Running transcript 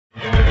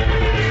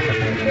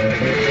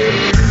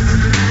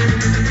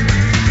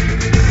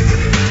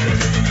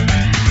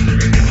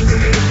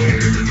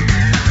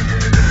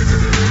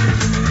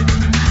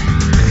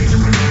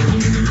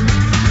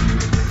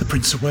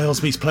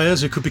Wales meets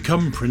players who could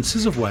become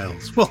Princes of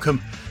Wales.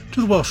 Welcome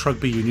to the Welsh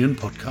Rugby Union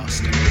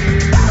podcast.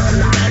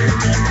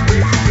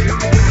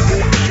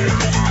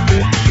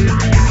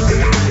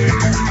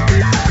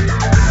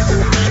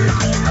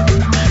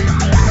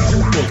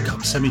 World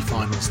Cup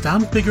semi-finals.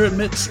 Dan Biggar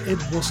admits it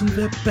wasn't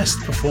their best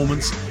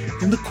performance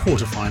in the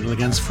quarter-final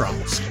against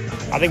France.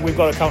 I think we've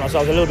got to count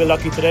ourselves a little bit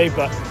lucky today,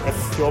 but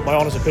if you want my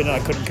honest opinion, I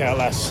couldn't care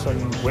less.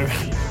 And we're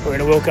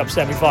in a World Cup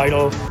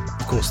semi-final.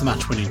 Of course, the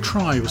match-winning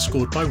try was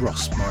scored by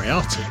Ross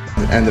Moriarty.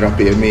 It ended up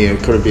being me.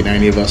 It could have been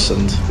any of us,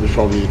 and it was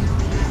probably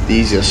the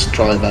easiest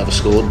try I've ever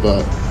scored,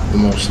 but the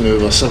most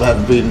nervous I've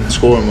ever been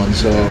scoring one.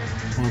 So,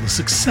 while the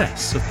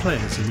success of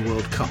players in the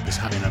World Cup is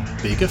having a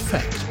big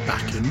effect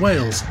back in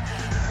Wales,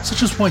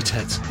 such as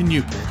Whitehead's in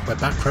Newport, where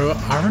back rower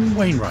Aaron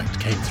Wainwright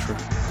came through.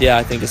 Yeah,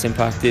 I think it's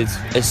impacted.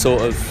 It's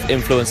sort of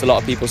influenced a lot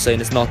of people saying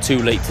it's not too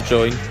late to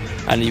join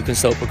and you can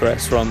still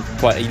progress from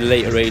quite a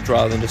later age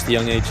rather than just a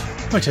young age.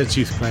 Whitehead's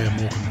youth player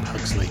Morgan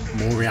Pugsley.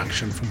 More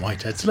reaction from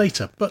Whitehead's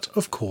later, but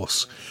of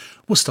course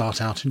we'll start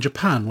out in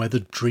Japan, where the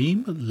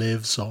dream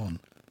lives on.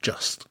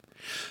 Just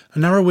a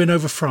narrow win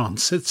over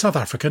France. It's South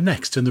Africa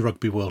next in the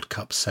Rugby World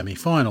Cup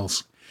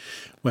semi-finals.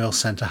 Wales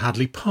centre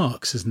Hadley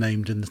Parkes is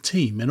named in the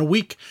team in a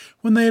week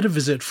when they had a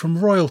visit from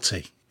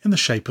royalty in the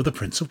shape of the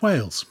Prince of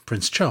Wales,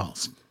 Prince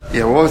Charles.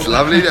 Yeah, well, it's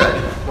lovely.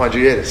 Mind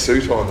you, he had a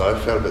suit on though.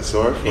 Felt a bit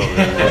sorry for him.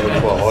 It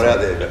was quite hot out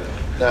there, but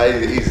no,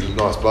 he's a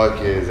nice bloke.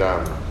 He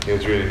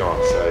was really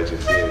nice. So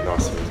just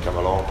nice of him to come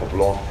along, pop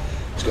along.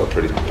 He's got a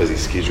pretty busy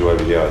schedule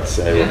over here, I'd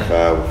say, with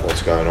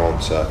what's going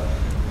on. So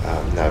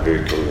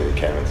very cool that he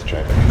came into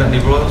training. Met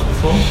any royals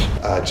before?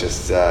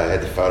 Just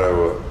had the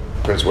photo with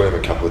Prince William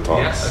a couple of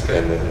times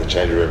in the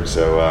changing room.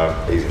 So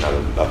he's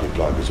another lovely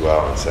bloke as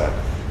well. And so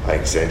I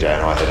think Sanjay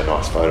and I had a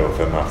nice photo of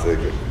him after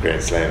the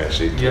Grand Slam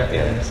actually.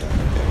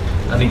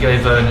 And he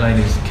gave Owen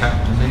his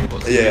cap, didn't he?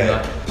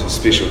 It's a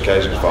special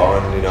occasion for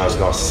Owen. It's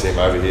nice to see him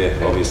over here.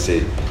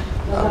 Obviously,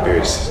 I'm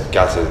very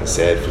gutted and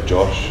sad for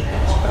Josh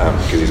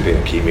because he's been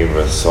a key member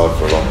of the side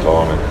for a long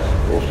time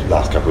and the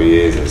last couple of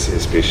years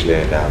especially.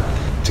 And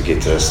to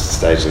get to this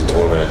stage of the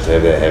tournament and to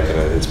have that happen,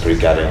 it's pretty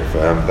gutting for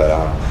him.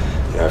 But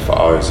for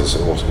Owen, it's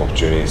an awesome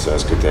opportunity. So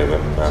it's good to have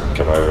him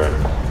come over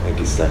and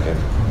get stuck in.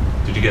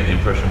 Did you get the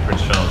impression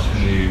Prince Charles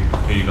who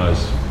you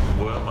guys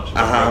were much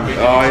about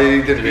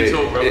rugby? Did he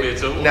talk rugby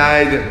at all?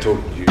 No, he didn't talk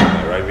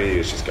rugby. He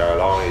was just going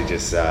along. He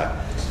just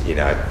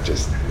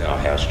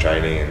house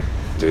training and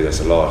do this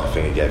a lot. I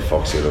think he gave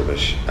Foxy a little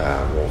bit.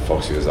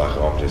 Foxy was like,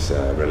 I'm just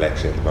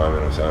relaxing at the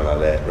moment or something like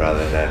that,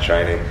 rather than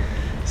training.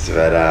 So,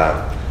 but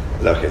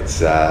look,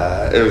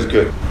 it was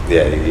good.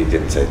 Yeah, he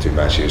didn't say too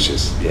much. He was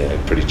just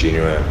pretty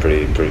genuine,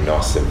 pretty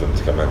nice of him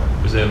to come in.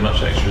 Was there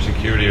much extra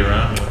security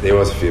around? There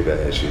was a few bit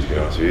of issues, to be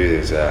honest with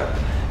you.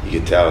 You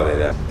could tell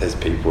that his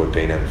people had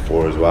been in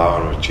before as well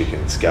and were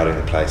scouting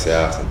the place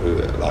out. And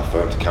like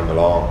for him to come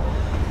along,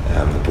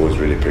 the boys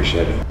really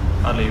appreciated it.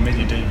 Hadley, you made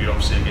your debut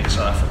obviously against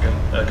South Africa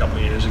a couple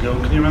of years ago.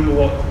 Can you remember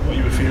what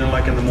you were feeling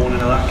like in the morning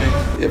of that game?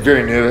 Yeah,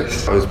 very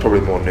nervous. I was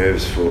probably more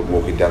nervous for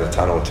walking down the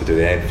tunnel to do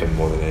the anthem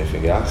more than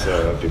anything else.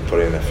 So I've been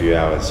putting in a few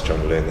hours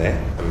trying to learn that.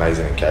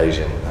 Amazing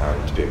occasion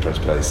to be at Prince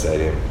Pele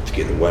Stadium. To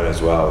get the win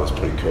as well was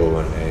pretty cool,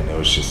 and it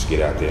was just to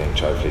get out there and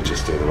hopefully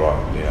just do the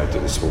right, do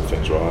the small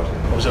things right.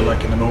 What was it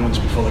like in the moments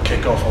before the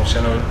kick-off?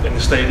 Obviously, I know in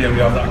the stadium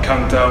you have that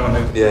countdown.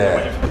 And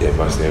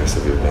most nervous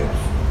I've ever been.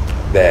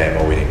 There,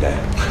 my wedding day.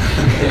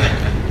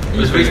 It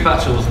was Reece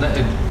Batchel, wasn't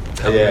it?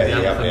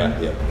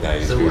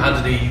 Yeah. So how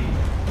did he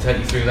take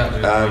you through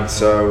that?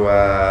 So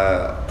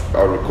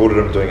I recorded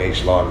him doing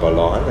each line by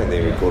line, and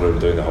then recorded him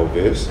doing the whole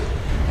verse,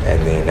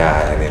 and then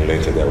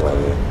learnt it that way.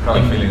 Yeah. How are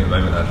you feeling at the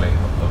moment, Hadley?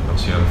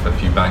 Obviously, you have a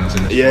few bangs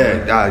in it.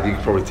 Yeah, you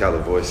can probably tell the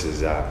voice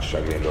is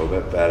struggling a little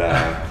bit, but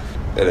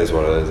it is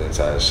what it is. And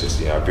so it's just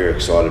very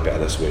excited about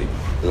this week.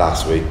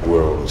 Last week we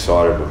were all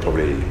excited, but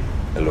probably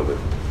a little bit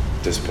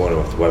disappointed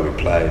with the way we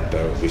played,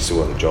 but we still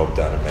got the job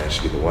done and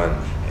managed to get the win.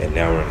 And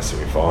now we're in a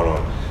semi-final.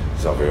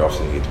 It's not very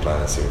often you get to play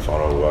in a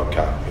semi-final of the World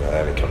Cup. They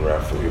only come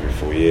around for every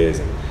 4 years,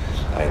 and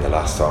I think the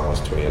last time was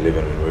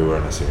 2011 when we were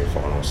in a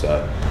semi-final.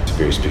 So it's a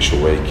very special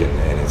week,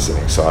 and it's an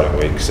exciting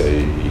week. So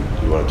you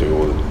want to do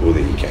all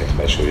that you can to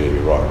make sure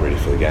you're right and ready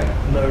for the game.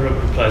 No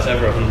rugby players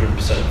ever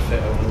 100%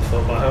 fit. I would have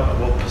thought. By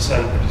what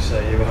percent would you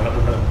say you were at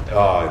the moment?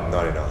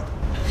 99.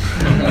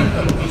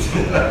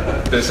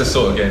 It's the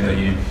sort of game that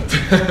you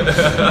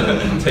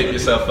tape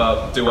yourself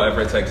up, do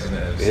whatever it takes, isn't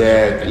it?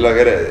 Yeah, look,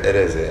 it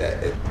is.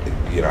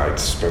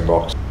 It's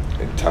Springboks,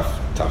 tough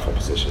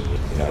opposition.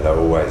 They're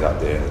always up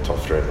there in the top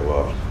 3 in the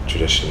world.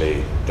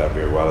 Traditionally, done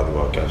very well at the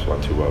World Cups,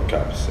 won 2 World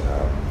Cups.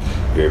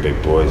 Very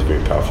big boys,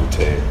 very powerful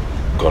team.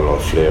 Got a lot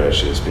of flair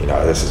issues. But,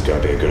 this is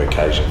going to be a good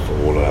occasion for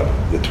all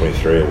of the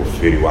 23 or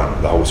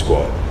 31, the whole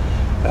squad,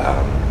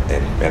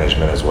 and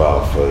management as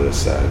well for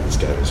this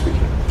game this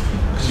weekend.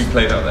 Because you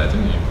played out there,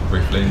 didn't you,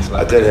 briefly?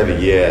 I did have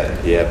a year.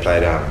 Yeah,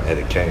 played at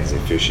the Kings in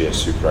first year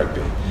Super Rugby.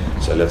 Yeah.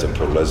 So I lived in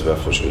Port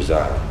Elizabeth, which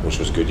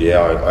was good.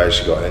 Yeah, I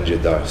actually got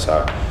injured though,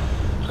 so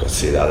I got to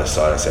see the other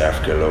side of South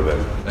Africa a little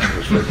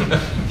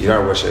bit. You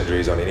don't wish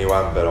injuries on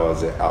anyone, but I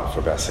was out for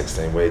about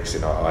 16 weeks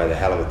and I had a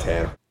hell of a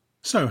tan.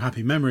 So,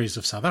 happy memories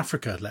of South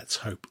Africa. Let's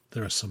hope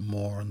there are some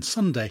more on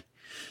Sunday.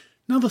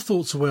 Now the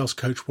thoughts of Wales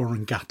coach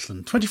Warren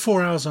Gatland,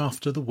 24 hours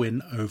after the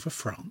win over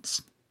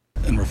France.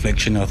 In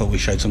reflection, I thought we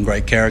showed some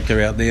great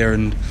character out there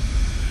and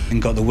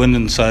got the win,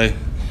 and so,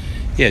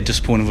 yeah,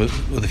 disappointed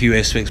with a few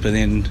aspects, but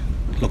then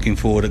looking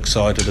forward,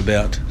 excited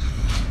about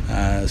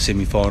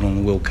semi-final in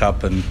the World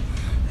Cup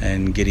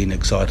and getting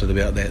excited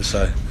about that.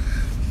 So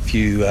a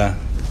few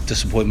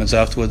disappointments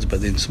afterwards,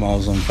 but then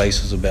smiles on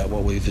faces about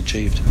what we've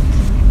achieved.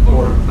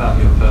 What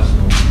about your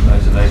personal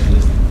motivation?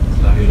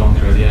 Of your long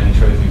career, the only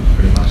trophy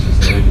pretty much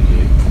that's eluded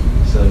you.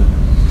 So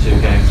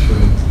 2 games from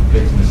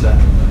completing the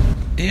second.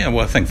 Yeah,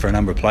 well, I think for a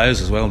number of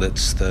players as well,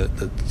 that's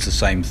the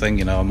same thing.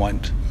 You know,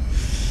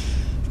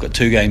 I've got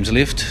 2 games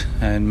left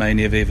and may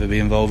never ever be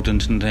involved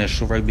in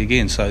international rugby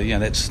again. So yeah,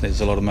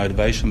 there's a lot of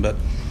motivation. But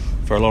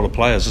for a lot of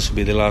players, this will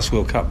be their last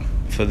World Cup.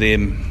 For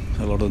them,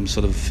 a lot of them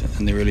sort of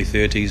in their early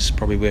 30s,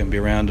 probably won't be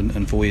around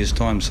in 4 years'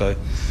 time. So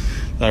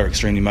they're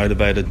extremely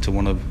motivated to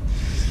want to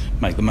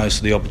make the most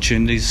of the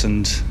opportunities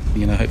and,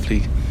 you know,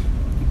 hopefully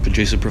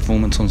produce a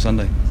performance on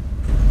Sunday.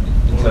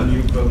 Well,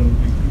 you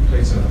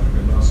played South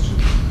Africa last year.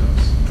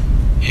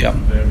 Yep.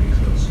 Very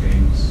close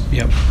games.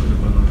 Yep. Could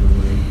have won either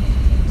way.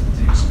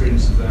 The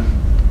experience of that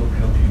will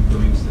help you go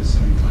into the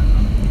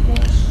semi-final.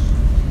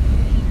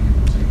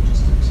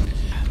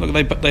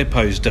 Look, they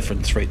pose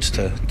different threats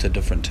to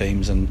different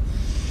teams and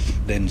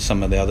than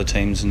some of the other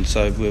teams, and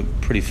so we're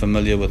pretty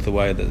familiar with the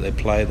way that they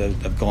play.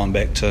 They've gone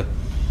back to,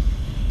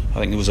 I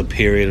think there was a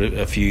period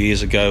a few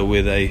years ago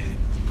where they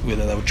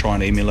were trying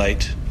to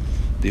emulate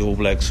the All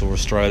Blacks or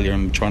Australia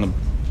and trying to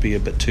be a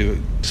bit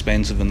too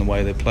expansive in the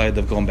way they played.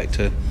 They've gone back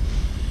to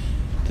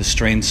the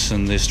strengths,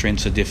 and their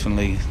strengths are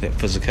definitely that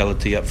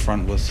physicality up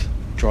front with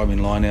driving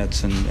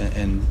lineouts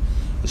and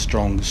a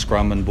strong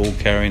scrum and ball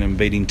carrying and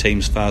beating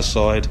teams far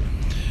side,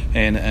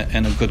 and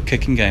a good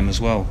kicking game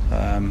as well.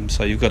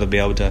 So you've got to be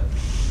able to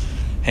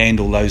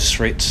handle those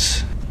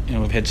threats. You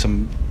know, we've had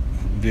some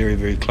very,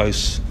 very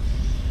close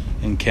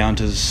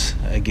encounters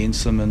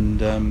against them,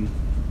 and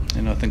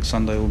I think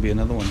Sunday will be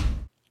another one.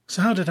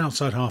 So how did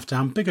outside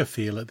half-down Biggar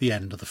feel at the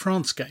end of the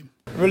France game?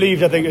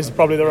 Relieved, I think, is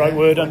probably the right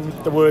word, and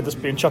the word that's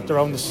being chucked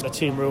around the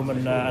team room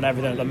and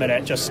everything at the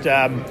minute. Just,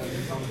 I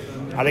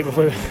think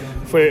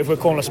if we're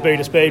calling a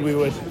spade, we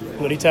were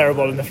bloody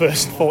terrible in the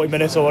first 40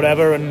 minutes or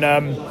whatever, and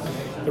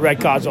the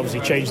red cards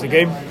obviously changed the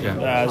game. Yeah.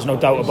 There's no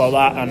doubt about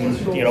that, and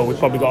you know, we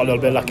probably got a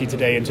little bit lucky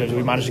today in terms of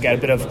we managed to get a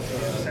bit of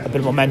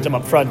momentum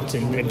up front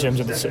in terms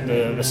of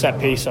the set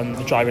piece and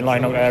the driving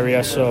line out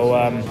area. So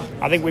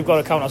I think we've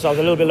got to count ourselves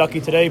a little bit lucky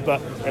today, but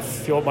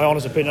if you want my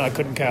honest opinion, I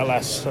couldn't care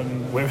less.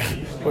 And we're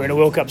in a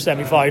World Cup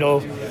semi-final.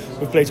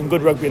 We've played some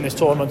good rugby in this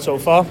tournament so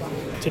far.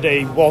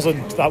 Today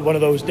wasn't that one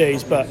of those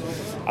days, but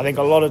I think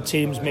a lot of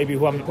teams maybe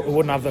who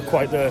wouldn't have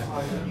quite the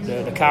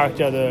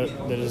character,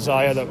 the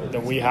desire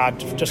that we had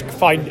to just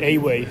find a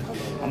way,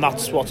 and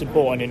that's what's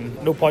important.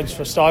 In no points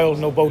for style,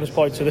 no bonus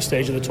points at this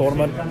stage of the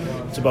tournament.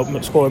 It's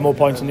about scoring more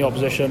points than the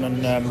opposition,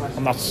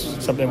 and that's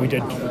something we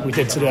did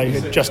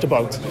today, just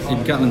about.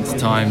 In Gatland's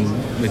time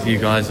with you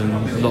guys,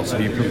 and lots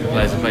of you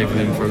players have played with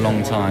him for a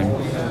long time,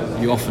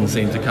 you often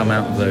seem to come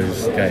out of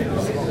those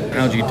games.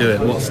 How do you do it?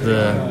 What's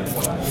the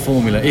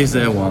formula? Is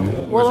there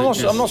one? Well,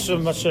 I'm not so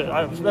much.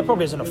 There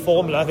probably isn't a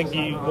formula. I think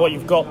what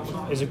you've got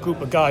is a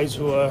group of guys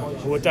who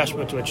are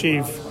desperate to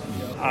achieve,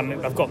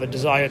 and I've got the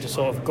desire to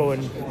sort of go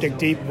and dig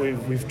deep.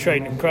 We've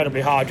trained incredibly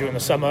hard during the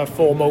summer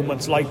for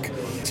moments like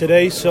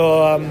today.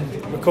 So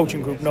the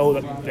coaching group know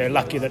that they're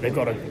lucky that they've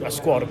got a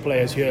squad of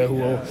players here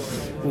who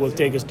will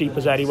dig as deep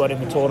as anyone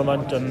in the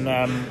tournament, and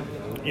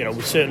you know,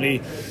 we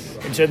certainly,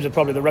 in terms of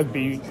probably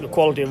the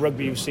quality of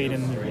rugby you've seen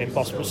in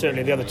possibly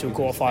certainly the other 2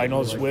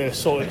 quarterfinals, we're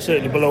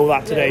certainly below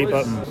that today.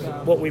 But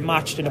what we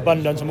matched in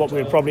abundance and what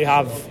we probably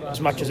have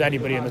as much as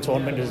anybody in the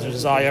tournament is a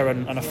desire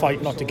and a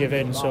fight not to give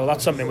in. So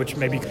that's something which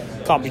maybe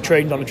can't be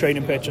trained on a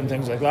training pitch and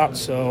things like that.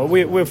 So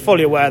we're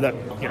fully aware that,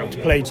 you know,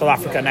 to play South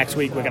Africa next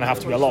week, we're going to have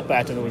to be a lot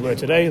better than we were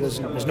today.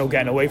 There's no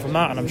getting away from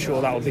that, and I'm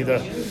sure that will be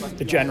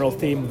the general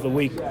theme of the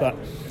week. But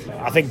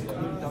I think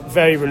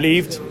very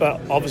relieved,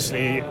 but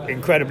obviously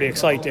incredibly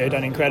excited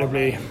and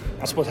incredibly,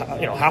 I suppose,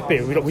 you know,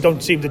 happy. We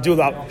don't seem to do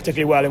that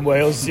particularly well in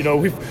Wales. You know,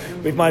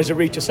 we've managed to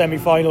reach a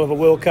semi-final of a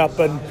World Cup,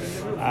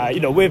 and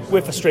you know, we're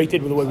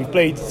frustrated with the way we've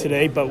played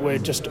today, but we're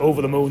just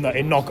over the moon that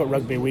in knockout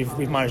rugby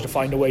we've managed to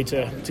find a way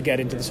to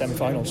get into the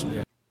semi-finals.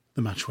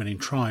 The match-winning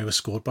try was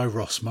scored by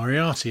Ross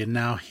Moriarty, and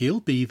now he'll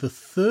be the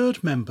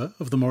 3rd member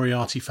of the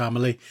Moriarty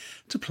family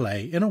to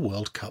play in a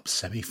World Cup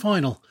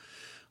semi-final,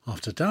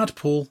 after Dad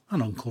Paul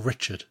and Uncle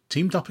Richard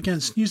teamed up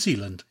against New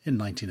Zealand in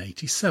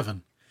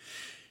 1987.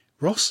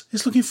 Ross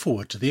is looking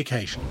forward to the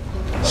occasion.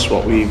 It's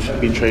what we've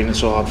been training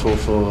so hard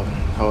for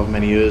however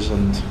many years,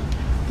 and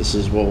this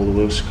is what all the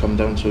work's come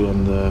down to,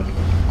 and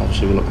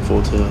obviously we're looking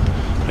forward to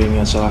playing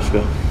against South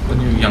Africa.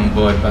 When you were a young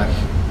boy back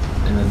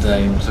in the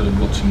day, sort of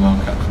watching World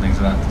Cups and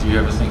things like that, did you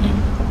ever think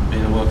you'd be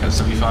in a World Cup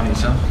semi-final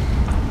yourself?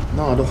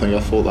 No, I don't think I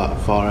thought that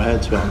far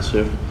ahead, to be honest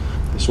with you.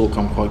 It's all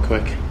come quite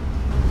quick.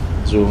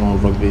 As we all know,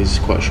 rugby is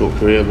quite a short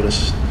career, but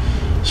it's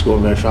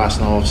going very fast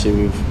now.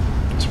 Obviously,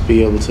 to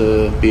be able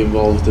to be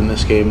involved in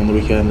this game on the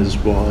weekend is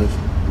what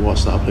I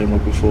started playing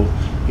rugby for,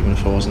 even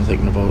if I wasn't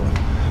thinking about it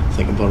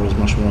as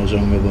much when I was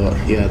younger.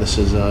 But yeah, this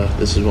is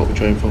what we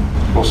train for.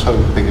 What's how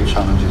big a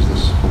challenge is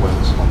this for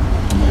Wales on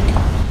the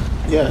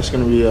camp? Yeah, it's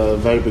going to be a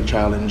very big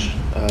challenge.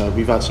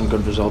 We've had some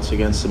good results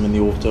against them in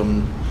the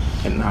autumn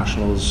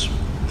internationals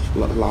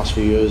the last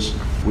few years.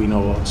 We know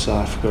what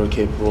South Africa are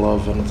capable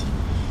of, and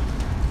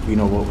we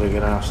know what we're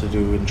going to have to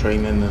do in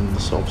training, and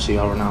so obviously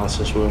our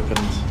analysis work and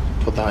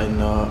put that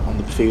in on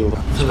the field.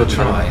 For the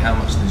try, how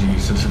much did you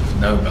sort of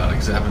know about it?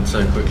 Because it happened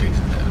so quickly,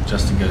 didn't it?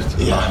 Justin goes to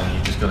the line and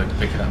you just got to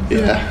pick it up.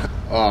 Yeah.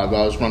 I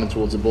was running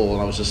towards the ball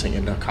and I was just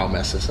thinking, I can't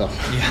mess this up.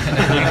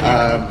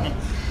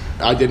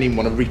 I didn't even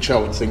want to reach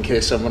out in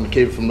case someone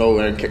came from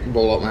nowhere and kicked the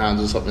ball out my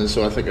hands or something,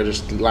 so I think I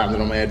just landed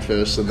on my head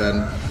first and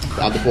then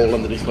had the ball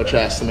underneath my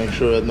chest to make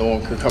sure that no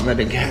one could come in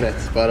and get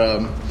it.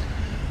 But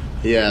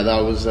yeah,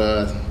 that was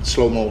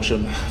slow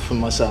motion for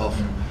myself.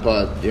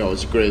 But it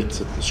was a great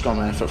scrum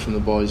effort from the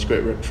boys,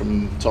 great rip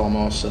from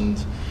Thomas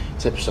and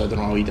Tips. I don't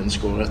know how he didn't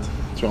score it.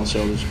 To be honest,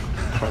 I was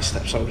Christ,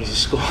 Tips, how did he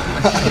score?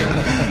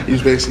 He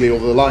was basically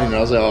over the line and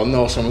I was like, oh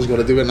no, someone's got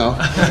to do it now.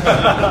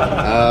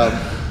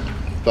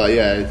 But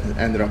yeah, it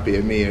ended up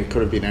being me. It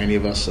could have been any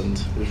of us, and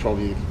it was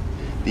probably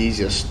the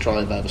easiest try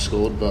I've ever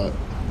scored, but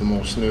the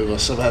most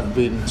nervous I've ever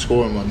been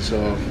scoring one.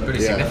 So pretty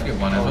significant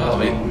one as well.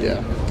 I mean,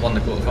 won the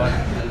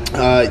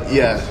quarterfinal.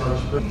 Yeah.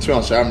 To be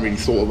honest, I haven't really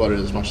thought about it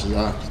as much as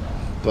that.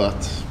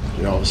 But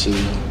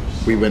obviously,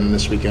 we win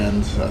this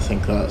weekend. I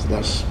think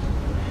that's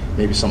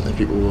maybe something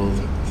people will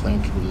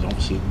think.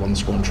 Obviously, one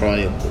scoring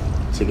try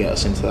to get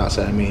us into that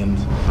semi. And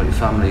about your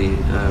family,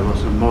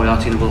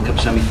 Moriarty in the World Cup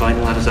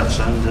semi-final, how does that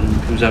sound, and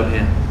who's out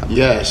here?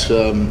 Yeah,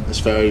 it's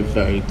very,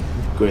 very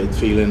great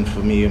feeling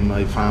for me and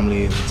my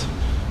family, and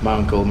my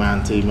uncle, my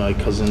auntie, my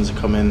cousins are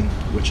coming,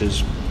 which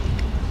is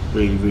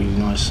really, really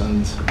nice.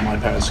 And my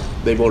parents,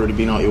 they've already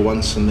been out here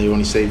once and they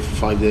only stayed for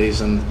 5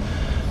 days, and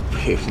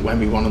when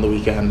we won on the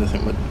weekend, I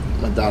think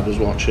my dad was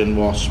watching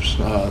Wasps,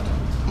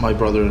 my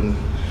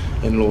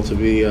brother-in-law to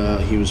be,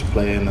 he was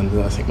playing,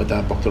 and I think my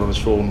dad booked it on his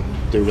phone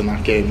during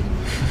that game.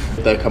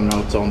 They're coming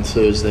out on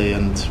Thursday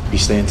and be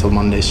staying till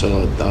Monday,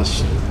 so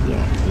that's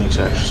makes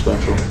it extra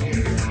special.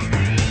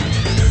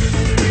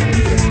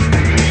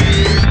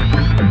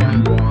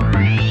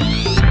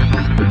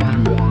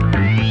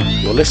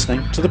 You're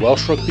listening to the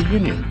Welsh Rugby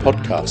Union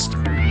podcast.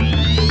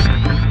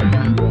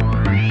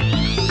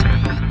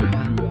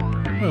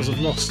 Wales have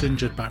lost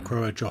injured back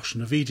rower Josh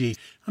Navidi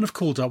and have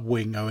called up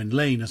wing Owen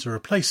Lane as a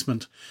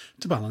replacement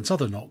to balance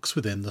other knocks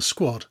within the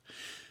squad.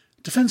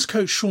 Defence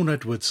coach Sean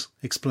Edwards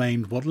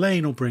explained what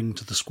Lane will bring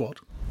to the squad.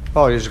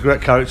 Oh, he's a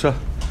great character.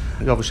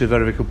 He's obviously a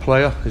very, very good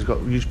player. He's got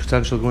huge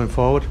potential going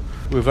forward.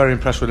 We were very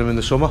impressed with him in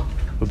the summer.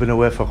 We've been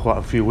away for quite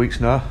a few weeks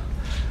now,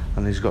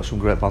 and he's got some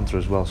great banter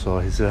as well. So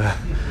he's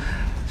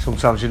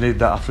sometimes you need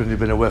that after you've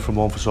been away from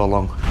home for so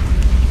long.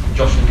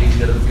 Josh needs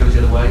to go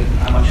the other way.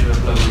 How much of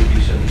a blow will he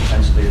be certainly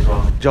defensively as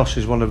well? Josh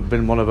has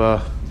been one of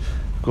our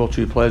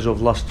go-to players over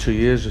the last 2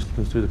 years.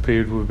 Through the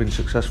period we've been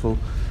successful,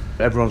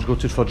 everyone's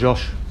gutted for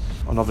Josh,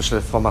 and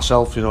obviously for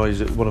myself,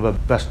 he's one of our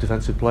best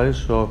defensive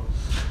players. So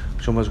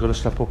someone's got to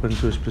step up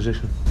into his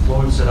position.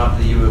 Warren said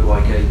after the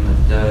Uruguay game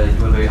that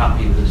you were very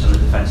happy with some of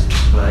the defensive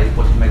display.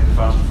 What did you make of the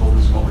France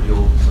performance, and what were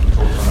your thoughts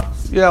on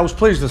that? Yeah, I was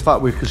pleased with the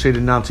fact we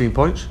conceded 19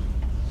 points.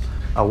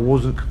 I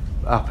wasn't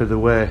happy the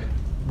way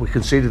we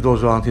conceded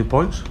those 19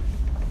 points.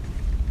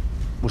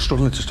 We're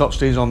struggling to stop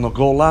teams on the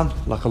goal line,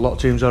 like a lot of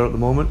teams are at the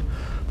moment.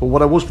 But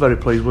what I was very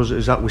pleased with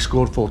is that we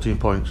scored 14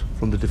 points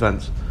from the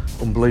defence.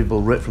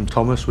 Unbelievable rip from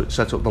Thomas, which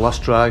set up the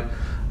last try,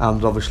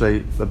 and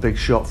obviously a big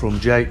shot from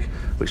Jake,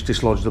 which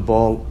dislodged the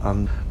ball,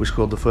 and we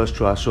scored the first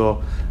try.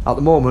 So at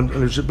the moment,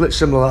 and it was a bit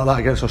similar like that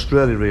against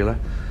Australia, really.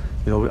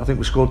 I think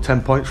we scored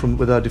 10 points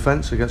with our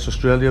defence against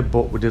Australia,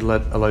 but we did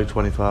allow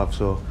 25.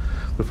 So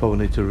we probably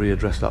need to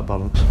readdress that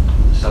balance.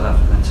 South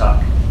African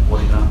attack, what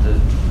are you going to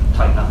have to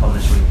tighten up on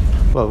this week?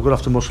 Well, we're going to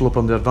have to muscle up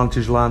on the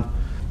advantage line.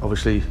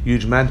 Obviously,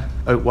 huge men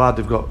out wide.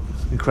 They've got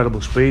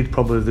incredible speed.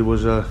 Probably there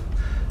was a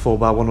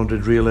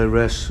 4x100 relay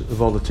race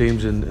of all the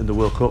teams in the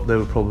World Cup. They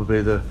would probably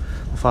be the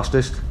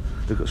fastest.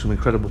 They've got some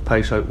incredible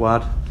pace out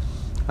wide,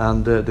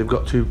 and they've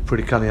got two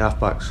pretty canny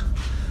halfbacks.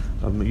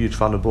 I'm a huge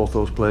fan of both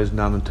those players,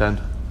 9 and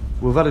 10.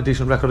 We've had a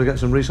decent record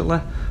against them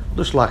recently,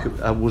 just like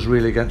I was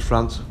really against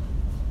France.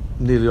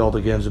 Nearly all the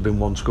games have been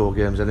one-score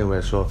games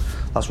anyway, so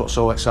that's what's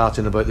so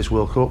exciting about this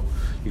World Cup.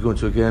 You go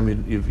into a game,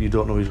 you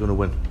don't know who's going to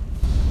win.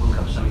 World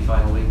Cup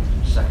semi-final week,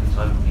 second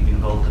time you've been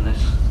involved in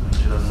this, in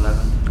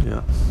 2011.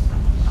 Yeah.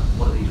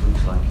 What are these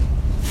weeks like?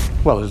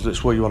 Well,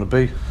 it's where you want to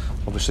be.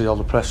 Obviously, all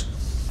the press,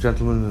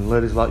 gentlemen and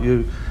ladies like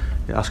you,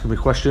 asking me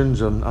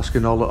questions and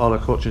asking all our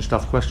coaching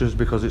staff questions,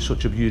 because it's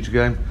such a huge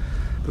game,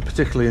 but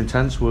particularly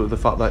intense with the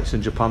fact that it's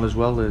in Japan as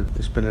well.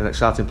 It's been an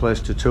exciting place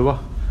to tour.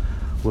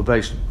 We're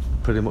based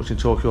pretty much in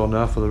Tokyo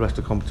now for the rest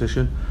of the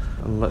competition,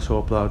 and let's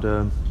hope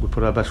that we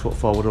put our best foot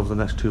forward over the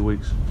next 2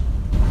 weeks.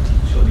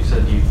 Sean, you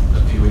said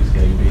a few weeks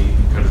ago you'd be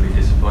incredibly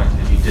disappointed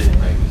if you didn't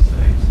make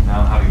mistakes.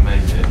 Now, having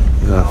made it,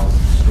 how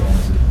strong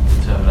is the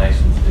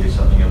determination to do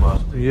something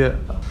about it? Yeah.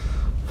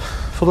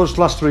 For those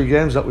last 3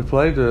 games that we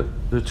played, the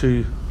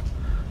 2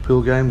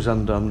 pool games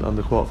and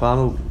the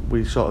quarter-final,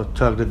 we sort of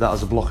targeted that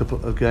as a block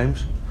of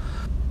games.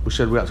 We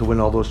said we had to win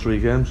all those 3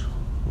 games,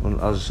 and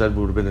as I said,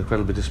 we would have been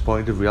incredibly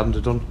disappointed if we hadn't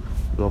have done.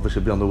 We'd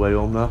obviously be on the way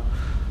home now.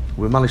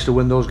 We managed to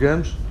win those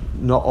games,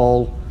 not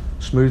all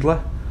smoothly,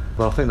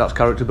 but I think that's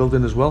character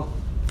building as well.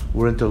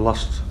 We're into the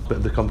last bit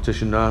of the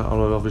competition now,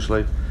 and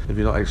obviously if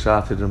you're not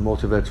excited and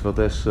motivated for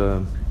this,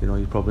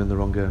 you're probably in the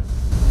wrong game.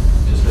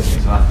 Just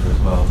looking to after as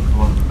well, for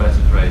want of a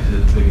better phrase,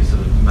 is it the biggest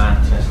sort of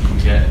man test you can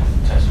get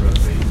in Test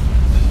rugby?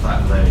 Just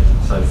that late,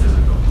 so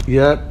physical.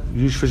 Yeah,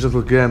 huge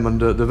physical game, and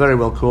they're very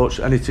well coached.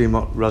 Any team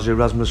Rassie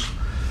Erasmus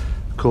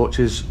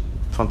coaches,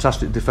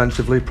 fantastic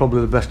defensively,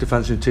 probably the best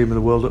defensive team in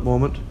the world at the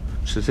moment.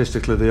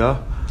 Statistically they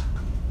are,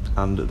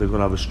 and they're going to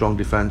have a strong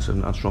defence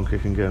and strong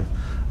kicking game.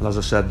 And as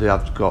I said, they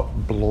have got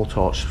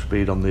blowtorch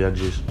speed on the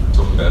edges.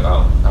 Talk a bit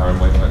about Aaron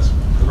Wainwright's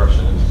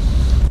progression.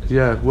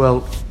 Yeah,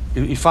 well,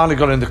 he finally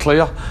got in the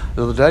clear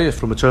the other day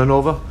from a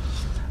turnover,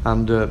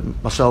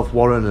 and myself,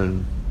 Warren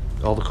and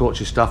all the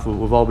coaching staff,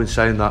 we've all been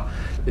saying that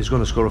he's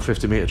going to score a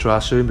 50-metre try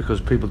soon,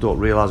 because people don't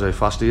realise how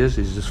fast he is.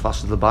 He's just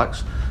faster than the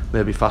backs,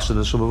 maybe faster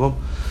than some of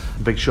them.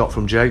 Big shot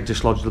from Jake,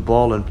 dislodged the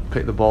ball and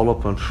picked the ball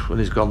up, and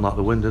he's gone like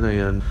the wind, isn't he?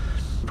 And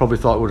probably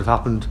thought it would have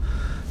happened,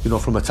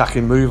 from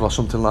attacking move or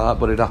something like that,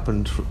 but it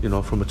happened,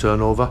 from a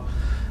turnover.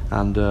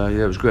 And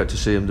it was great to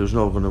see him. There was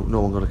no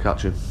one going to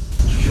catch him.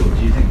 Sure.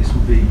 Do you think this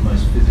will be the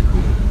most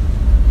physical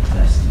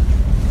test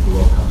of the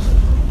World Cup so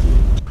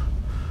far?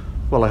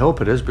 Well, I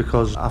hope it is,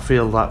 because I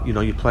feel that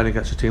you're playing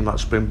against a team like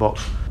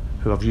Springboks,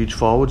 who have huge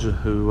forwards,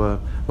 who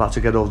like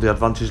to get over the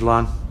advantage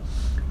line,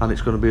 and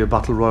it's going to be a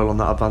battle royal on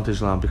that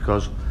advantage line,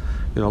 because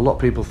a lot of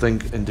people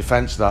think in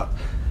defence that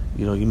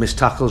you miss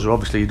tackles, or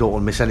obviously you don't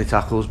want to miss any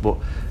tackles, but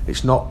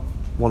it's not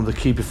one of the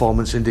key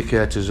performance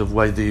indicators of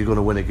whether you're going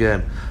to win a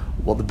game.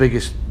 What the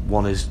biggest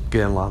one is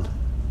game line.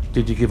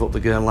 Did you give up the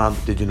game line?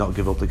 Did you not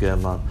give up the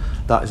game line?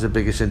 That is the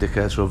biggest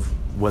indicator of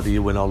whether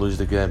you win or lose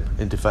the game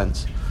in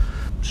defence.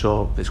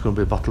 So it's going to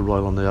be a battle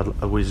royal on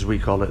as we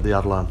call it, the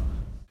ad line.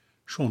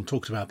 Sean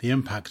talked about the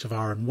impact of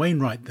Aaron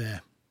Wainwright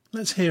there.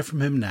 Let's hear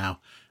from him now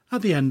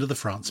at the end of the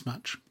France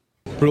match.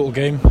 Brutal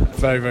game,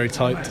 very, very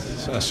tight,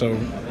 so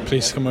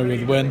pleased to come away with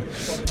the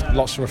win.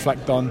 Lots to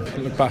reflect on,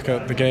 look back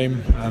at the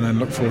game and then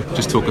look forward.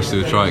 Just talk us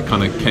through the try. It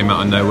kind of came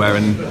out of nowhere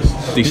and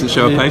decent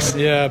show of pace.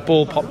 Yeah,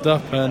 ball popped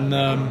up and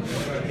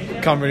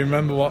can't really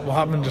remember what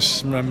happened,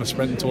 just remember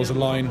sprinting towards the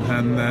line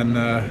and then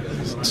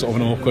sort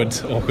of an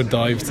awkward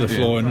dive to the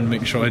floor and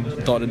making sure I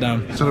dotted it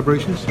down.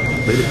 Celebrations?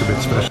 They look a bit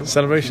special.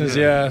 Celebrations,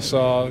 yeah.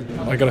 So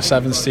I got a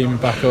sevens team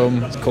back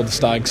home, it's called the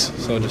Stags,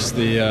 so just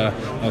that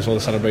was all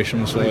the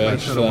celebration was for.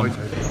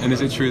 And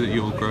is it true that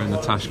you're growing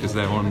the tash because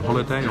they're on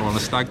holiday or on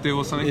a stag do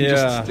or something? Can you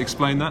just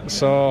explain that?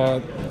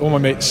 So all my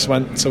mates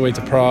went away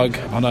to Prague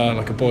on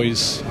a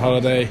boys'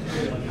 holiday,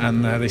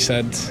 and they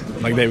said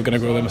they were going to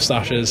grow their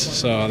moustaches,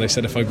 so they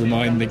said if I grew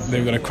mine they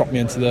were going to crop me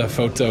into the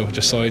photo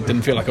just so I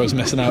didn't feel like I was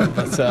missing out.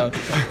 But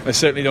I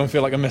certainly don't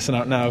feel like I'm missing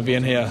out now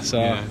being here. So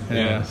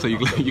yeah. So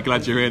you're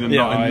glad you're in and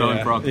not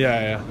in Prague.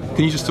 Yeah.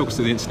 Can you just talk us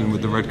through the incident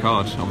with the red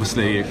card?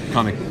 Obviously it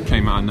kind of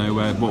came out of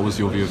nowhere. What was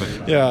your view of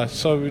it? Yeah,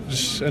 so we were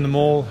just in the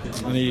mall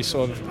and he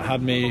sort of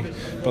had me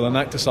by the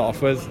neck to start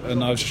off with,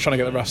 and I was just trying to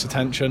get the ref's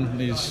attention.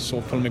 He's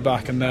sort of pulling me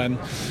back, and then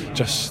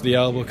just the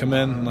elbow come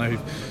in, and I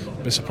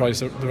was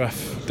surprised that the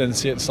ref didn't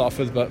see it to start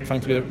with, but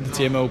thankfully the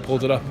TMO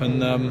pulled it up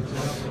and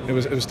it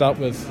was dealt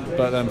with.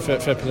 But then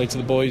fair play to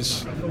the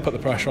boys, put the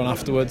pressure on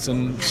afterwards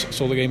and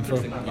saw the game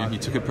through. Yeah, you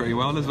took it pretty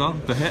well as well,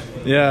 the hit?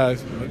 Yeah,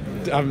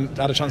 I haven't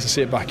had a chance to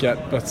see it back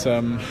yet, but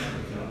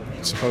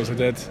I suppose I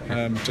did.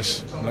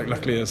 Just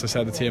luckily, as I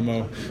said, the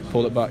TMO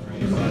pulled it back.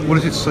 What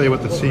does it say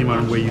about the team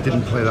and where you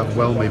didn't play that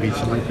well maybe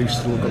tonight, but you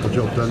still got the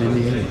job done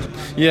in the end?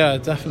 Yeah,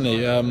 definitely.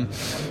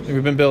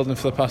 We've been building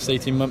for the past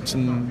 18 months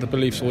and the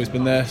belief's always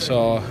been there,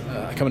 so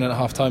coming in at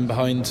half time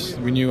behind,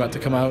 we knew we had to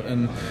come out,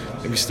 and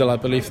we still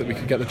had belief that we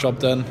could get the job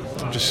done.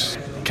 Just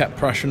kept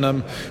pressuring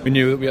them. We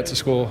knew that we had to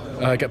score,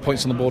 get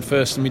points on the board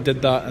first, and we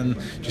did that and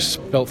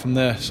just built from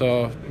there.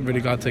 So I'm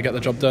really glad to get the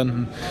job done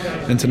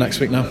and into next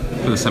week now.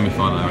 For the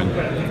semi-final, Aaron,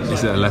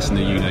 is it a lesson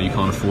that you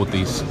can't afford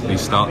these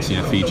starts?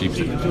 Fiji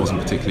wasn't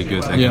particularly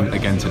good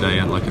again today,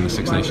 and like in the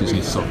Six Nations, you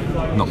need to sort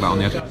of knock that on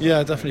the head.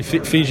 Yeah,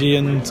 definitely. Fiji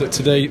and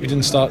today we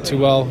didn't start too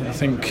well. I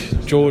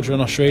think Georgia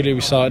and Australia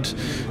we started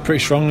pretty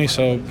strongly,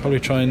 so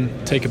probably try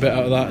and take a bit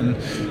out of that and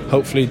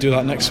hopefully do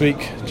that next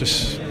week.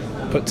 Just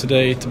put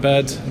today to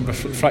bed and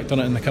reflect on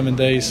it in the coming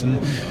days and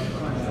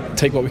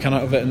take what we can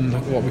out of it and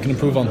what we can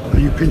improve on. Are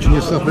you pinching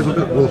yourself a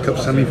little bit? World Cup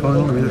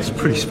semi-final, I mean, it's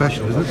pretty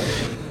special, isn't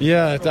it?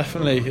 Yeah,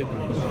 definitely.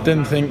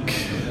 Didn't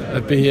think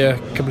I'd be here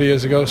a couple of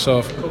years ago,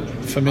 so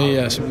for me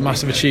it's a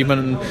massive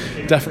achievement,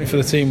 and definitely for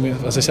the team.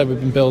 As I said, we've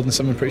been building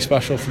something pretty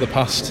special for the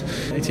past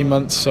 18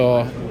 months,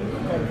 so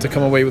to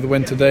come away with a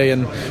win today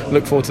and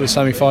look forward to the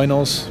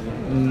semi-finals.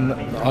 And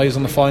eyes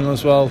on the final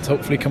as well, to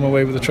hopefully come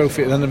away with a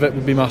trophy at the end of it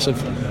would be massive.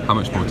 How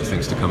much more do you think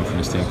is to come from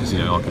this team? Because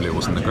arguably it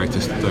wasn't the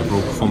greatest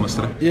overall performance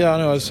today. Yeah, I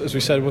know, as we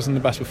said, it wasn't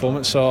the best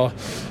performance, so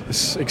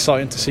it's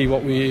exciting to see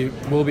what we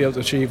will be able to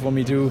achieve when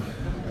we do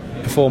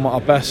perform at our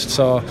best.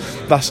 So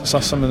that's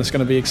something that's going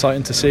to be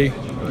exciting to see,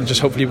 and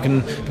just hopefully we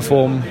can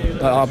perform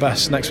at our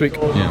best next week.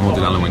 Yeah, and what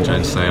did Alan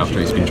Wynne-Jones say after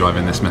he's been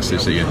driving this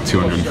message that you had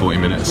 240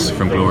 minutes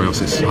from glory?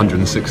 Obviously it's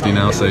 160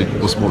 now, so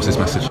what was his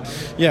message?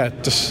 Yeah,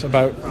 just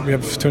about we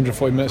have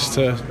 240 minutes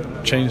to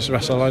change the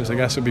rest of our lives. I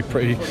guess it would be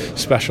pretty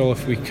special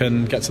if we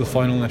can get to the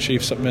final and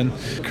achieve something,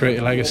 create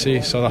a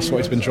legacy. So that's what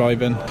he's been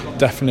driving.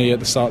 Definitely at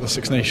the start of the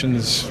Six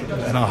Nations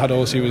in our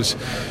huddles, he was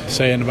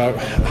saying about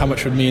how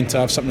much it would mean to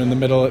have something in the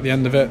middle at the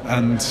end of it,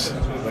 and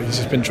he's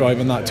just been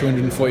driving that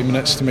 240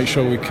 minutes to make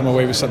sure we come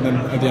away with something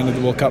at the end of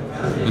the World Cup.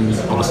 And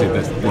obviously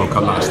the World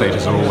Cup latter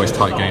stages are always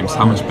tight games.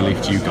 How much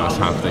belief do you guys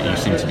have that you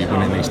seem to be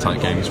winning these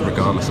tight games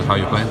regardless of how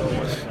you're playing?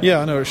 Yeah,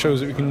 I know, it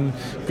shows that we can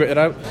grit it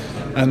out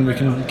and we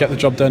can get the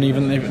job done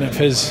even if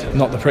it's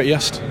not the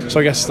prettiest. So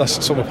I guess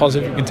that's sort of a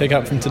positive we can take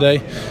out from today,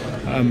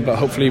 but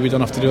hopefully we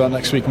don't have to do that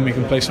next week and we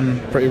can play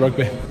some pretty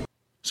rugby.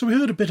 So we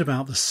heard a bit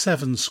about the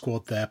Seven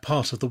squad there,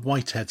 part of the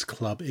Whiteheads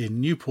club in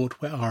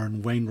Newport, where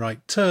Aaron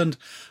Wainwright turned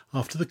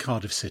after the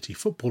Cardiff City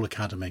Football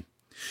Academy.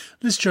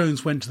 Liz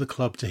Jones went to the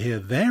club to hear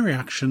their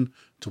reaction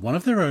to one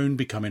of their own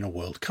becoming a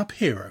World Cup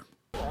hero.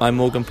 I'm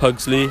Morgan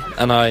Pugsley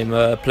and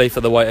I play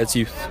for the Whiteheads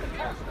youth.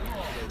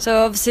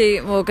 So obviously,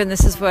 Morgan,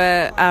 this is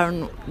where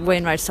Aaron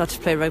Wainwright started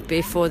to play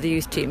rugby for the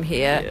youth team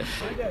here.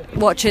 Yeah.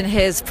 Watching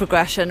his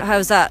progression,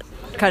 how's that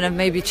kind of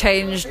maybe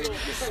changed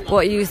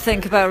what you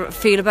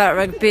feel about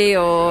rugby,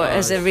 or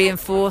has it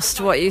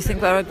reinforced what you think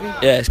about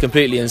rugby? Yeah, it's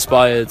completely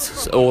inspired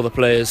all the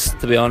players,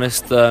 to be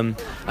honest.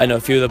 I know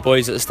a few of the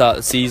boys at the start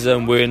of the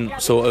season weren't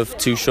sort of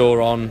too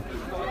sure on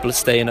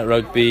staying at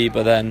rugby,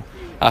 but then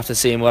after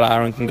seeing what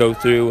Aaron can go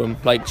through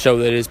and show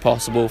that it is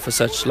possible for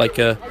such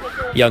a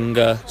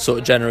younger sort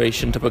of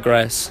generation to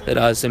progress, it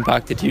has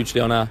impacted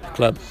hugely on our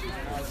club.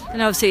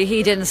 And obviously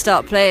he didn't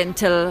start playing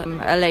until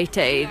a late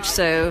age,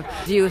 so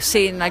you've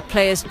seen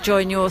players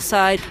join your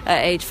side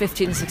at age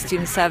 15,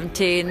 16,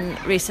 17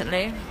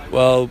 recently?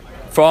 Well,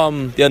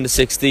 from the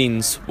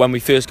under-16s, when we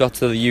first got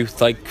to the youth,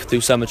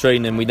 through summer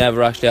training, we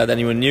never actually had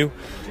anyone new,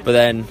 but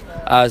then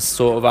as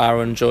sort of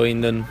Aaron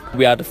joined and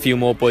we had a few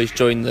more boys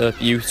join the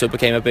youth, so it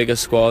became a bigger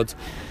squad.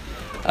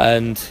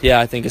 And yeah,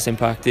 I think it's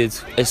impacted,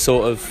 it's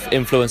sort of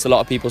influenced a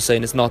lot of people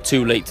saying it's not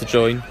too late to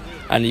join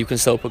and you can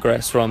still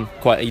progress from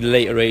quite a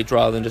later age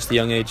rather than just a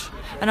young age.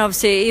 And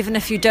obviously even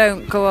if you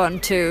don't go on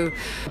to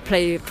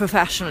play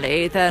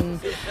professionally, then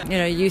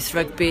youth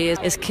rugby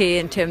is key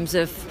in terms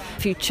of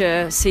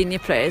future senior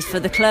players for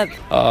the club.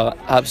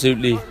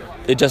 Absolutely.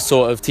 It just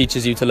sort of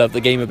teaches you to love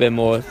the game a bit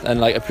more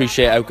and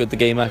appreciate how good the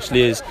game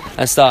actually is.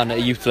 And starting at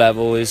a youth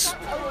level is,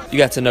 you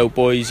get to know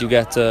boys, you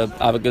get to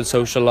have a good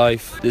social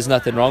life. There's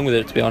nothing wrong with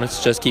it, to be honest.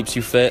 It just keeps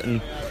you fit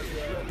and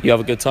you have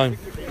a good time.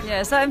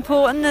 Yeah, is that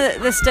important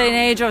at this day and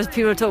age? Obviously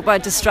people talk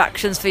about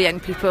distractions for young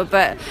people,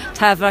 but to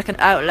have an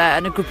outlet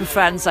and a group of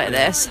friends like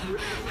this,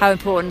 how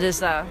important is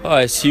that? Oh,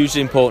 it's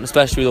hugely important,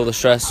 especially with all the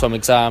stress from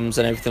exams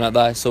and everything like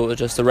that. It's sort of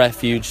just a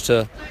refuge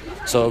to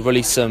sort of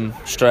release some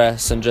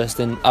stress and just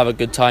have a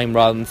good time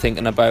rather than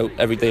thinking about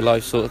everyday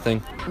life sort of thing.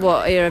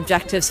 What are your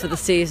objectives for the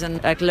season?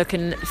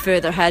 Looking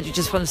further ahead, you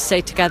just want to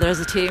stay together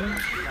as a team?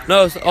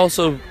 No, it's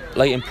also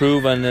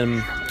improve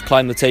and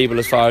climb the table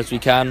as far as we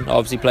can.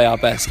 Obviously play our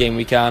best game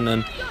we can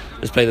and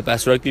just play the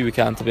best rugby we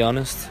can, to be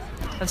honest.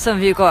 Have some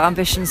of you got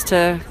ambitions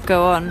to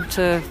go on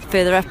to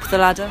further up the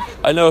ladder?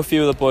 I know a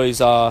few of the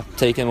boys are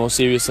taking it more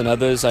serious than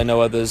others. I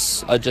know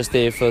others are just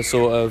there for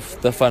sort of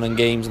the fun and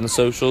games and the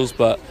socials,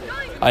 but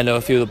I know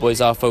a few of the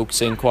boys are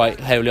focusing quite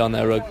heavily on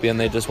their rugby and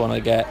they just want to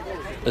get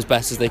as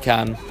best as they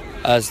can,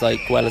 as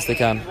well as they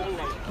can.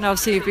 And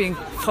obviously you've been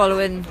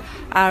following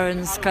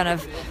Aaron's kind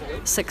of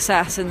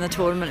success in the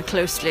tournament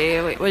closely.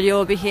 Will you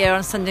all be here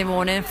on Sunday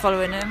morning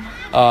following him?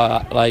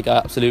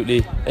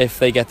 Absolutely. If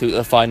they get through to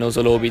the finals,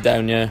 we'll all be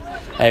down here,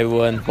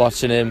 everyone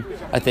watching him.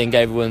 I think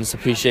everyone's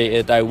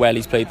appreciated how well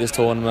he's played this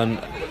tournament.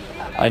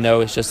 I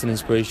know it's just an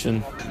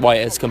inspiration.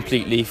 Whitehead's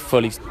completely,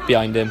 fully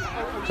behind him.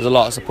 There's a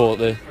lot of support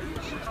there.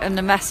 And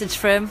the message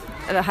for him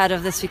ahead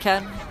of this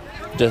weekend?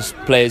 Just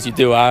play as you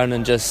do, Aaron,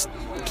 and just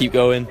keep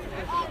going.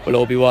 We'll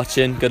all be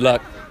watching. Good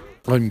luck.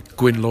 I'm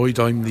Gwyn Lloyd.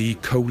 I'm the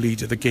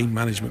co-lead of the game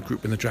management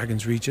group in the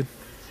Dragons region.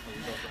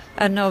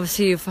 And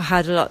obviously you've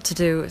had a lot to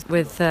do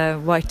with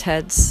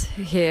Whiteheads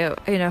here.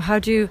 How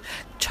do you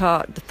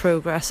chart the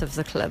progress of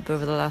the club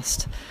over the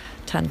last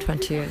 10,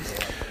 20 years?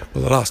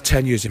 Well, the last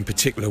 10 years in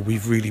particular,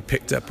 we've really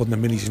picked up on the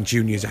minis and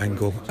juniors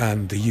angle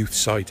and the youth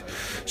side.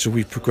 So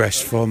we've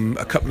progressed from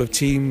a couple of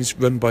teams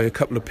run by a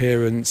couple of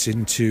parents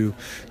into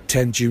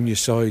 10 junior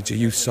sides, a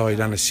youth side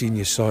and a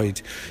senior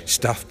side,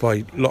 staffed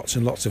by lots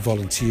and lots of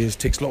volunteers. It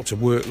takes lots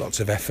of work, lots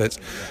of effort,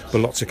 but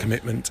lots of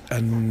commitment,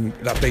 and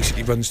that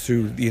basically runs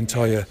through the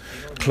entire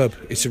club.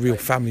 It's a real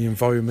family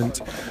environment.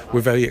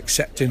 We're very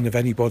accepting of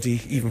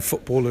anybody, even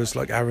footballers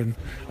like Aaron.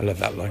 I love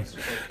that line.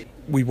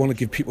 We want to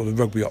give people a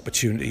rugby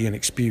opportunity and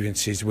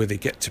experiences where they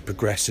get to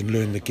progress and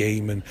learn the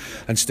game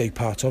and stay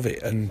part of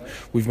it, and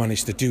we've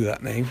managed to do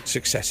that now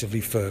successively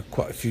for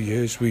quite a few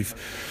years. We've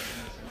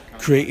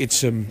created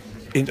some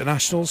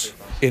internationals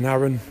in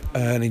Aaron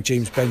and in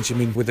James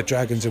Benjamin with the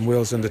Dragons and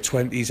Wales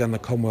under-20s and the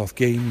Commonwealth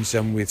Games,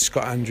 and with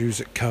Scott Andrews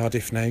at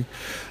Cardiff now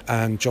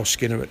and Josh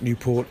Skinner at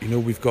Newport. You know,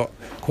 we've got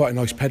quite a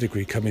nice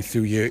pedigree coming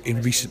through here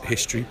in recent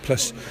history,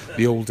 plus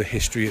the older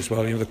history as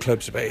well. You know, the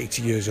club's about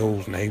 80 years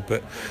old now,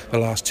 but the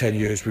last 10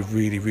 years we've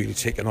really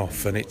taken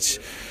off, and it's,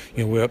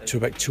 you know, we're up to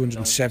about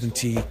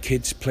 270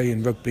 kids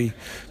playing rugby,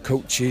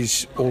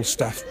 coaches, all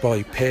staffed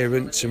by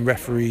parents and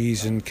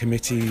referees and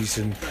committees,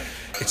 and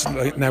it's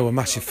like now a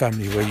massive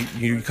family where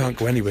you can't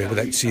go anywhere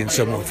without seeing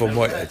someone from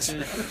Whiteheads.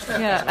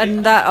 Yeah,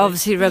 and that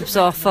obviously rubs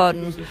off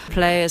on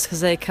players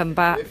because they come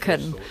back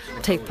and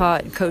take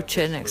part in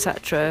coaching,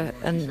 etc.,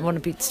 and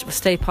want to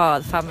stay part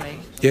of the family.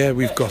 Yeah,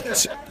 we've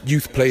got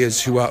youth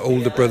players who are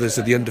older brothers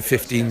of the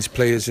under-15s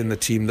players in the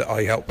team that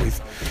I help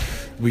with.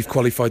 We've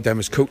qualified them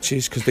as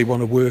coaches because they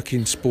want to work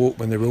in sport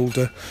when they're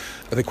older.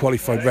 They're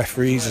qualified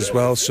referees as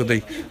well, so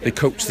they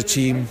coach the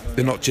team.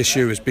 They're not just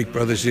here as big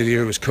brothers, they're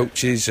here as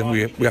coaches, and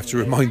we have to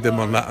remind them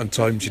on that at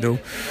times, you know.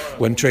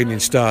 When training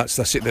starts,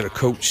 that's it, they're a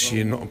coach,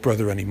 you're not a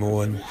brother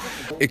anymore, and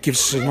it gives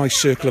us a nice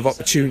circle of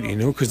opportunity, you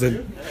know, because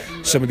then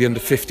some of the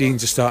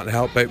under-15s are starting to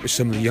help out with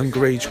some of the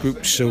younger age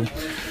groups, so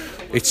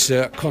it's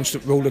a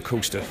constant roller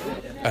coaster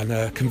and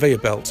a conveyor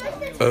belt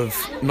of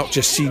not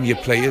just senior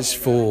players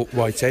for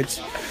Whiteheads,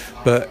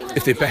 but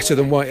if they're better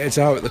than Whiteheads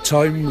are at the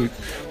time, we're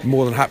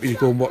more than happy to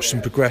go and watch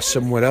them progress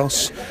somewhere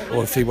else,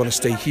 or if they want to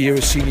stay here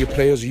as senior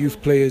players or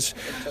youth players,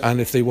 and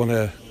if they want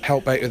to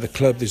help out of the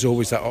club, there's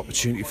always that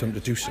opportunity for them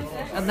to do so.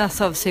 And that's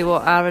obviously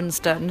what Aaron's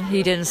done.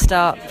 He didn't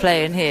start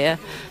playing here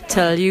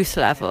till youth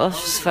level, which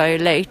is very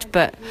late,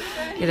 but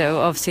you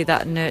know, obviously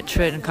that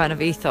nurturing kind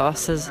of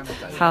ethos has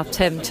helped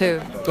him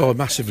too. Oh,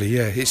 massively,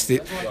 yeah. It's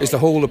the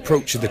whole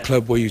approach of the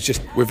club where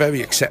we're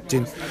very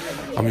accepting,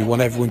 and we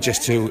want everyone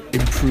just to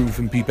improve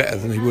and be better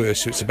than they were,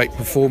 so it's about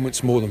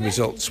performance more than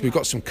results. We've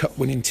got some cup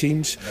winning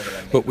teams,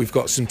 but we've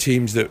got some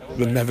teams that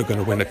are never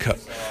going to win a cup,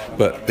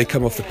 but they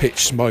come off the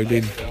pitch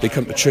smiling, they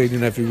come to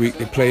training every week,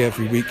 they play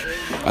every week,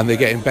 and they're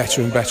getting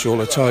better and better all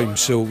the time.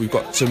 So we've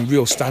got some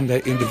real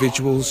standout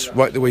individuals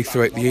right the way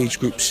throughout the age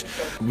groups.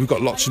 We've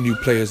got lots of new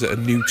players that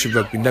are new to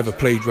rugby, never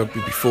played rugby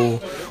before,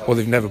 or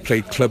they've never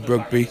played club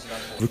rugby.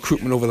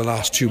 Recruitment over the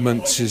last 2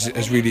 months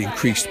has really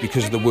increased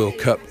because of the World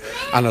Cup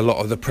and a lot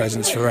of the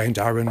presence around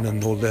Aaron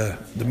and all the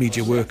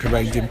media work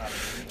around him.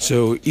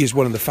 So he is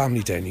one of the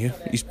family down here.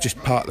 He's just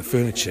part of the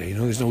furniture, you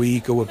know, there's no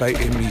ego about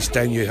him. He's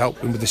down here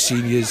helping with the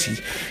seniors.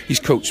 He's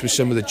coached with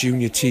some of the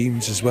junior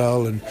teams as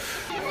well, and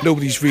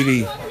nobody's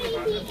really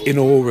in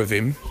awe of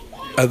him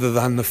other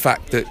than the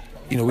fact that,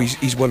 you know,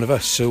 he's one of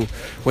us. So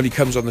when he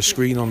comes on the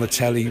screen, on the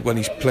telly, when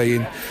he's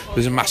playing,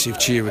 there's a massive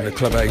cheer in the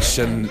clubhouse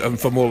and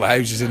from all the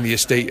houses in the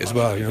estate as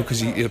well, you know,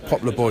 because he's a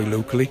popular boy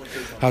locally,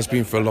 has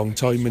been for a long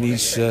time, and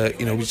he's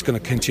you know, he's going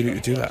to continue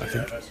to do that, I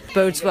think.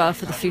 Bodes well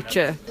for the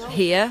future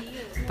here,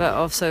 but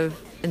also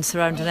in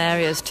surrounding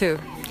areas too.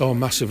 Oh,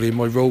 massively. In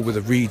my role with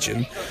the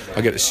region,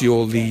 I get to see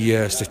all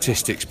the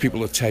statistics. People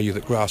will tell you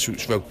that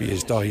grassroots rugby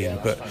is dying,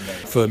 but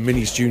for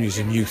minis, juniors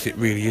and youth, it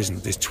really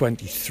isn't. There's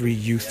 23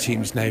 youth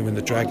teams now in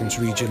the Dragons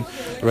region,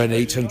 around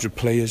 800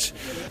 players.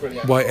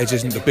 Whiteheads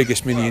isn't the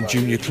biggest mini and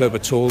junior club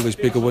at all. There's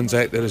bigger ones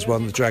out there as well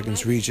in the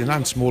Dragons region,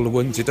 and smaller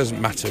ones. It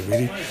doesn't matter,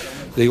 really.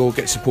 They all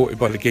get supported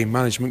by the game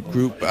management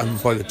group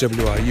and by the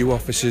WRU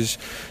officers.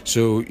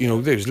 So, you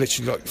know, there's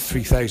literally like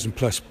 3,000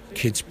 plus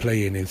kids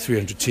playing in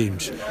 300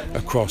 teams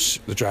across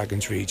the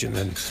Dragons region,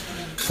 and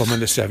from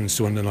under 7s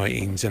to under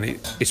 19s, and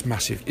it's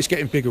massive. It's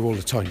getting bigger all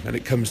the time, and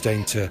it comes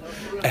down to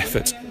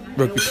effort.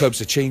 Rugby clubs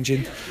are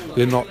changing.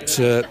 They're not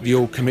the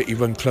old committee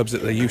run clubs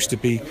that they used to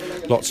be.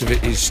 Lots of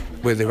it is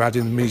where they're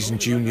adding minis and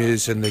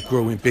juniors, and they're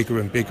growing bigger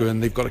and bigger,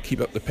 and they've got to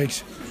keep up the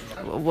pace.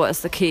 What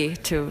is the key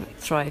to a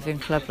thriving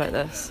club like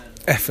this?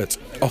 Effort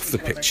off the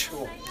pitch,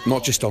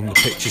 not just on the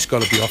pitch, it's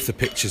got to be off the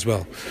pitch as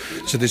well.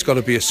 So there's got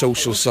to be a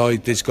social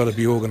side, there's got to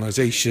be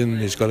organisation,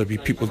 there's got to be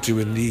people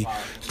doing the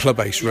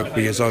clubhouse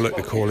rugby, as I like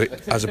to call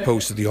it, as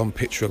opposed to the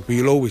on-pitch rugby.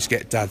 You'll always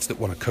get dads that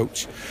want to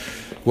coach.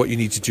 What you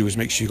need to do is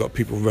make sure you've got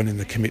people running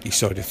the committee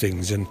side of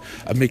things and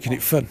making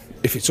it fun.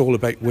 If it's all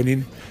about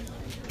winning,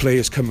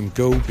 players come and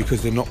go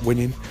because they're not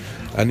winning,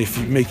 and if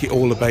you make it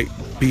all about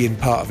being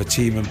part of a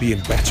team and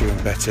being better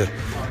and better,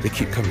 they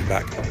keep coming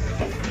back.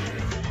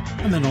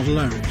 And they're not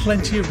alone.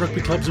 Plenty of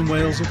rugby clubs in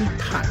Wales will be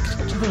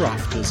packed to the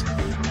rafters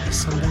for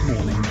Sunday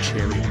morning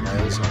cheering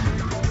Wales on.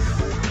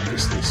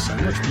 obviously so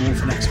much more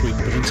for next week.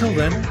 But until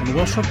then, on the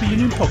Welsh Rugby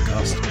Union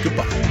podcast,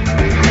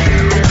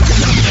 goodbye.